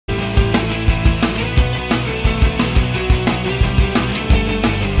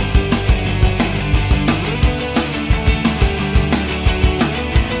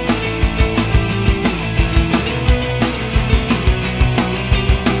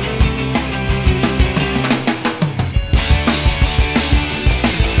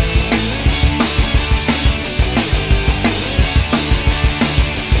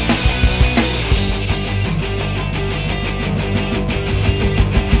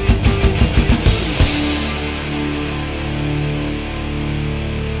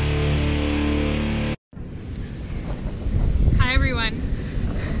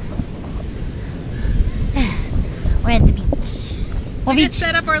We just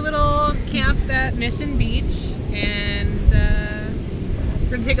set up our little camp at Mission Beach, and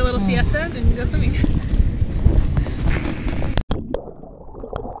we're gonna take a little siesta and go swimming.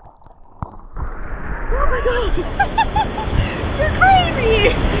 Oh my gosh! You're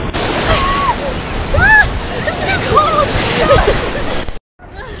crazy! It's too cold!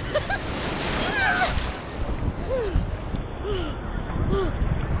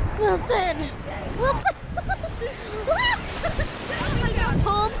 Wilson! Wilson! Oh my god,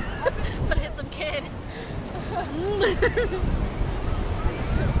 pulled! But hit some kid.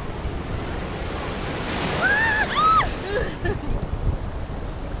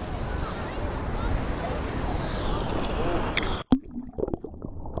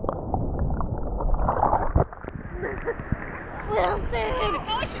 Wilson!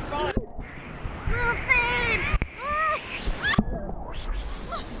 Wilson!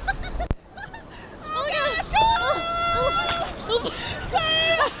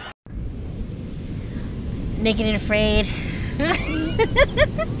 Naked and afraid.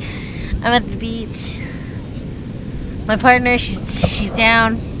 I'm at the beach. My partner, she's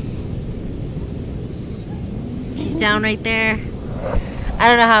down. She's down right there. I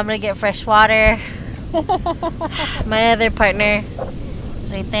don't know how I'm gonna get fresh water. My other partner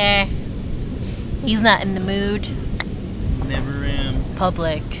is right there. He's not in the mood. Never am.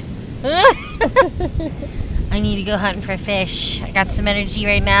 Public. I need to go hunting for fish. I got some energy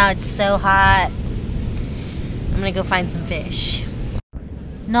right now. It's so hot. I'm gonna go find some fish.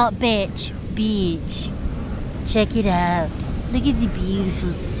 Not bitch, beach. Check it out. Look at the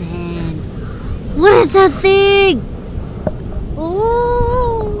beautiful sand. What is that thing? Oh,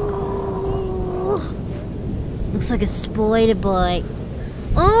 looks like a spider bite.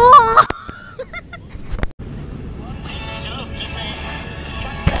 Oh.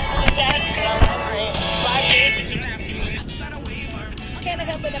 Can't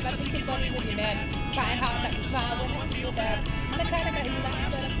help it if I think it's funny when you're dead. Trying hard not to smile when I feel bad. I'm the kind of guy who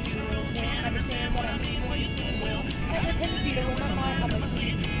laughs at you. Can't understand what I mean when you see me. I have a tendency to run my mind on my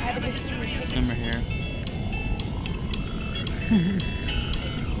sleep. I have a history. Remember here.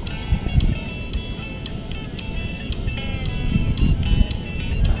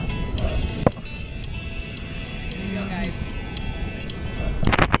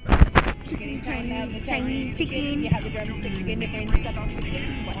 Tiny chicken. You have the drumstick chicken, your brain stuck on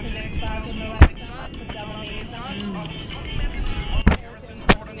chicken. What's the next size of the last song? Put that on the song.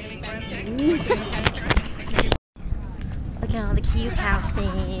 Look at all the cute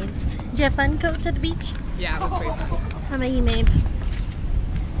houses. Did you have fun going to the beach? Yeah, it was great fun. How about you, Mabe?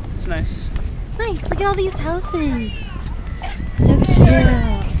 It's nice. Nice. Look at all these houses. So cute.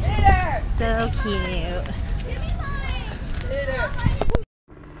 So cute.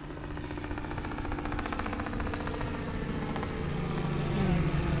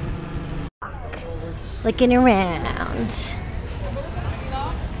 Looking around.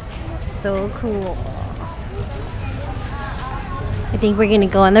 So cool. I think we're gonna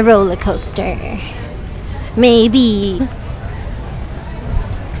go on the roller coaster. Maybe.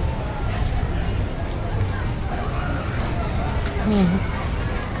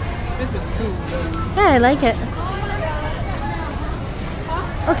 This is cool. Yeah, I like it.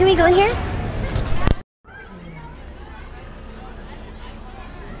 Oh, can we go in here?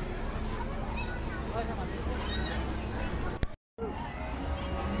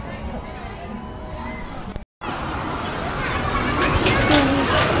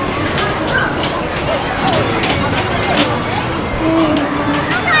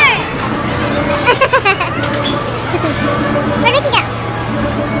 Where did he go?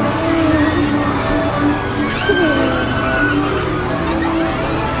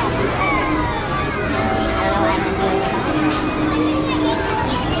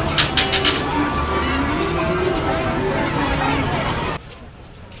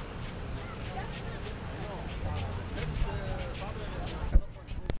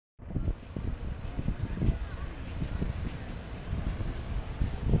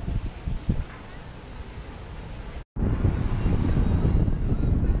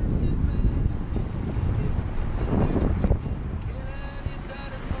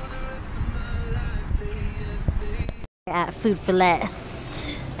 At Food for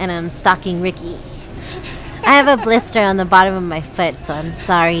Less, and I'm stalking Ricky. I have a blister on the bottom of my foot, so I'm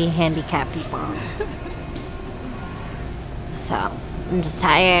sorry, handicapped people. So I'm just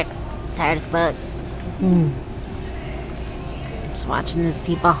tired as fuck. Just watching these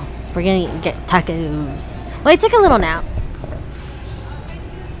people. We're gonna get tacos. Well, I took a little nap.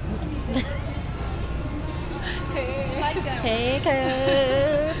 Hey,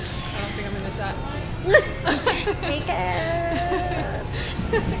 Coach. I don't think I'm in the shot. Hey, Coach. much.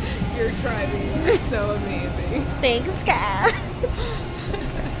 Your driving is so amazing. Thanks, Kat.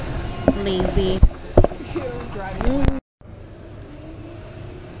 Lazy. You're driving.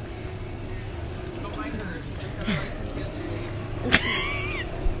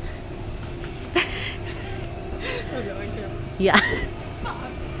 Yeah.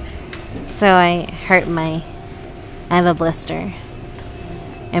 So I have a blister.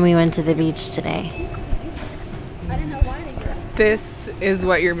 And we went to the beach today. This is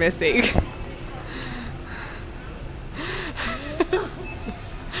what you're missing.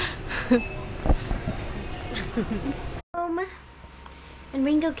 And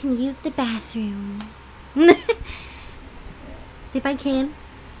Ringo can use the bathroom. See if I can.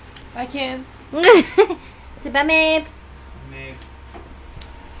 I can. Say bye, Mabe.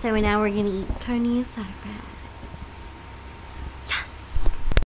 So now we're gonna eat carne asada.